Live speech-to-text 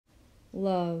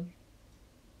Love,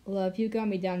 love, you got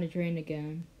me down the drain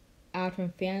again. Out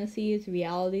from fantasies,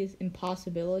 realities,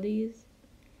 impossibilities,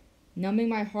 numbing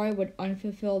my heart with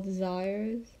unfulfilled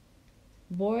desires,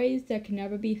 voids that can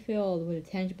never be filled with a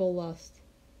tangible lust,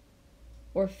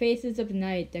 or faces of the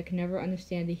night that can never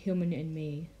understand the human in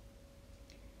me.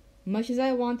 Much as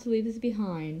I want to leave this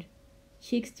behind,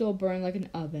 cheeks still burn like an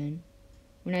oven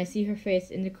when I see her face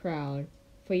in the crowd.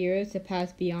 For years that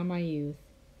passed beyond my youth,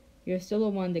 you're still the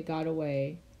one that got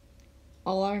away.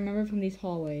 All I remember from these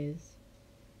hallways.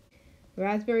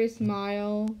 Raspberry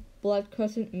smile, blood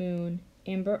crescent moon,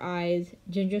 amber eyes,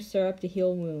 ginger syrup to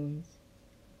heal wounds.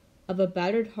 Of a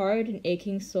battered heart and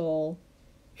aching soul,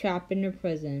 trapped in a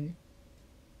prison.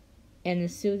 And a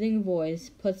soothing voice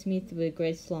puts me through a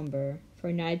great slumber,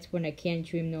 for nights when I can't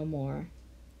dream no more.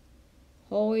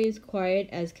 Hallways quiet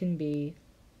as can be.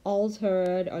 All's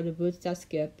heard are the boots that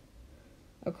skip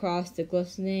across the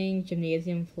glistening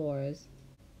gymnasium floors.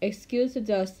 Excuse the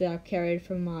dust that I've carried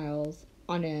for miles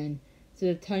on end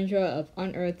through the tundra of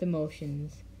unearthed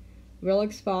emotions,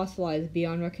 relics fossilized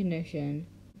beyond recognition,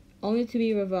 only to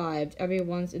be revived every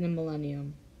once in a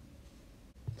millennium.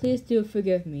 Please do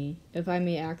forgive me if I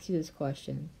may ask you this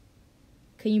question.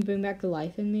 Can you bring back the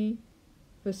life in me?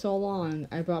 For so long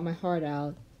I brought my heart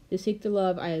out to seek the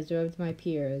love I observed my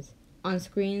peers, on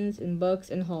screens, in books,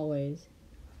 and hallways.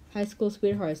 High school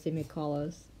sweethearts, they may call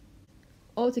us.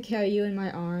 Oh, to carry you in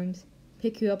my arms,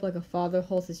 pick you up like a father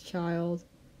holds his child,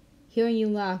 hearing you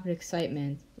laugh with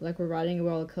excitement, like we're riding a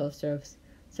roller coaster of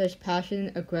such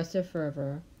passionate, aggressive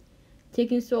fervor,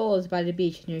 taking strollers by the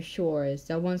beach near shores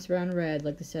that once ran red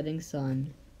like the setting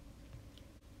sun.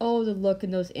 Oh, the look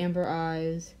in those amber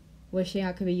eyes, wishing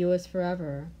I could be yours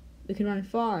forever. We could run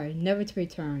far, never to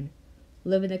return,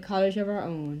 live in a cottage of our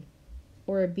own,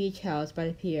 or a beach house by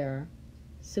the pier,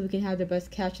 so we can have the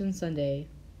best catch on Sunday.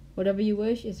 Whatever you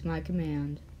wish is my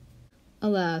command.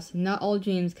 Alas, not all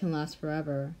dreams can last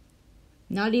forever.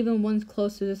 Not even ones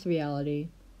close to this reality.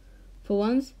 For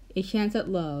once, a chance at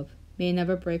love may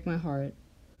never break my heart.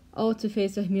 Oh, to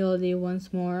face the humility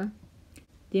once more,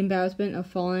 the embarrassment of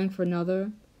falling for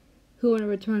another, who would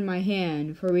return my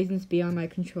hand for reasons beyond my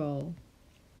control.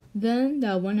 Then,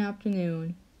 that one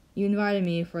afternoon, you invited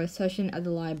me for a session at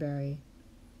the library.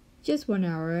 Just 1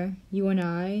 hour, you and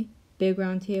I, big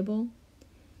round table.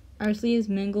 Our sleeves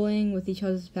mingling with each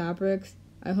other's fabrics.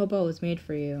 I hope I was made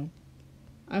for you.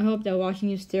 I hope that watching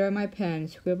you stare at my pen,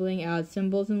 scribbling out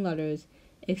symbols and letters,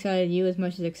 excited you as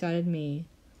much as it excited me.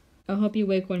 I hope you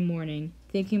wake one morning,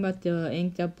 thinking about the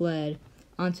ink that bled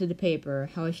onto the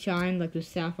paper, how it shined like those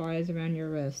sapphires around your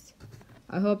wrist.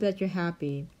 I hope that you're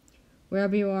happy,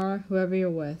 wherever you are, whoever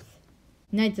you're with.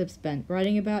 Nights I've spent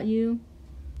writing about you,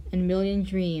 and a million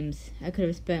dreams I could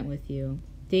have spent with you.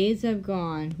 Days have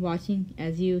gone, watching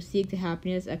as you seek the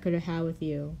happiness I could have had with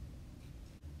you.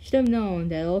 Should have known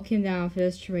that it all came down for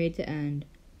this charade to end,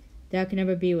 that I could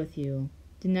never be with you.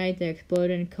 The night that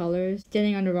exploded in colors,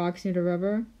 standing on the rocks near the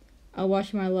river, I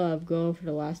watched my love go for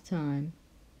the last time.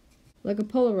 Like a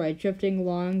Polaroid drifting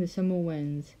along the summer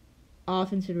winds,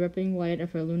 off into the rippling light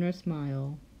of her lunar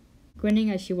smile,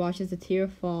 grinning as she watches the tear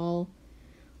fall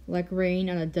like rain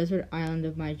on a desert island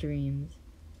of my dreams.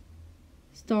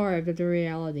 Starved of the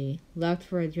reality, left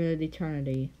for a dreaded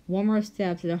eternity. One more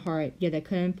stab to the heart, yet I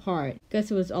couldn't part.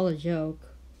 Guess it was all a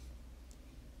joke.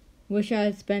 Wish I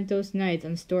had spent those nights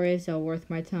on stories that were worth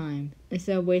my time,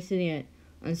 instead of wasting it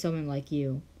on someone like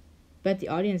you. Bet the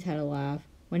audience had a laugh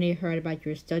when they heard about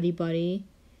your study buddy.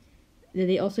 Did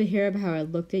they also hear about how I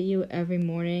looked at you every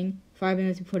morning, 5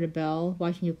 minutes before the bell,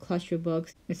 watching you clutch your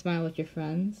books and smile with your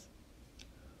friends?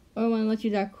 Or when I lent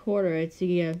you that quarter to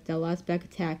give that last bag of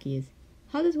tackies?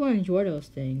 How does one enjoy those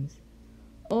things?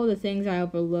 All the things I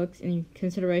overlooked in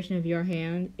consideration of your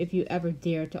hand, if you ever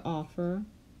dared to offer.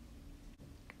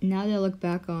 Now that I look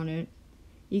back on it,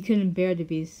 you couldn't bear to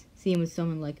be seen with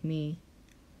someone like me.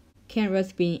 Can't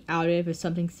risk being outed for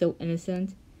something so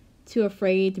innocent. Too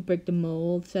afraid to break the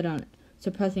mold set on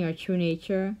suppressing our true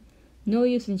nature. No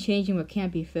use in changing what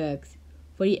can't be fixed,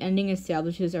 for the ending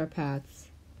establishes our paths.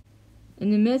 In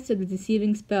the midst of the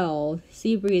deceiving spell,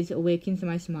 sea breeze awakens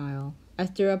my smile. I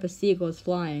stir up as seagulls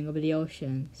flying over the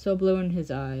ocean, so blue in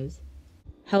his eyes.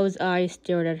 How his eyes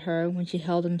stared at her when she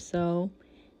held him so,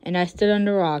 and I stood on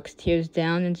the rocks, tears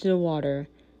down into the water,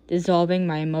 dissolving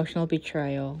my emotional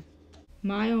betrayal.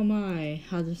 My oh my,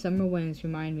 how the summer winds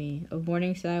remind me of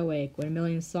mornings that I wake with a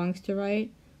million songs to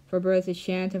write, for birds to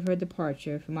chant of her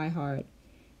departure from my heart,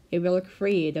 a relic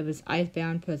freed of his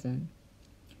ice-bound prison.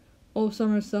 O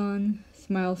summer sun,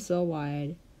 smile so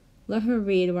wide, let her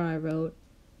read what I wrote,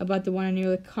 about the one I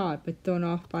nearly caught but thrown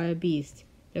off by a beast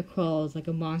that crawls like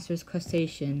a monstrous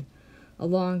crustacean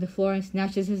Along the floor and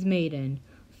snatches his maiden,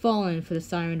 fallen for the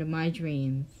siren of my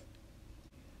dreams.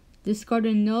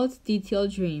 Discarded notes,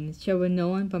 detailed dreams, shared with no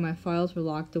one but my files were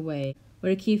locked away,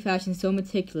 with a key fashioned so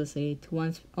meticulously to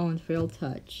one's own frail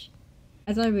touch.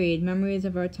 As I read memories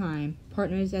of our time,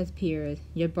 partners as peers,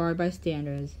 yet barred by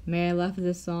standards, may I laugh at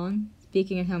this song,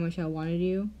 speaking of how much I wanted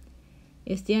you?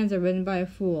 It stands written by a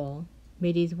fool.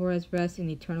 May these words rest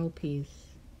in eternal peace.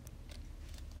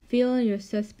 Feel your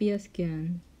sepia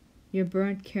skin, your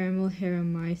burnt caramel hair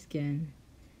on my skin,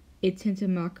 a tint of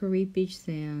Marguerite beach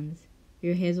sands,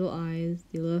 your hazel eyes,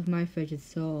 the love of my frigid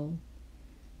soul.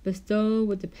 Bestow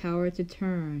with the power to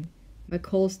turn my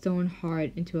cold stone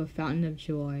heart into a fountain of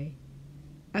joy.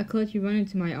 I could let you run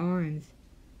into my arms,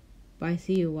 but I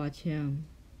see you watch him.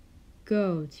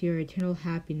 Go to your eternal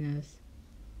happiness,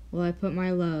 while I put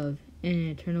my love in an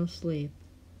eternal sleep.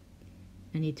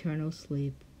 An eternal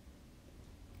sleep.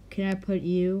 Can I put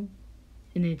you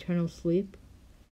in an eternal sleep?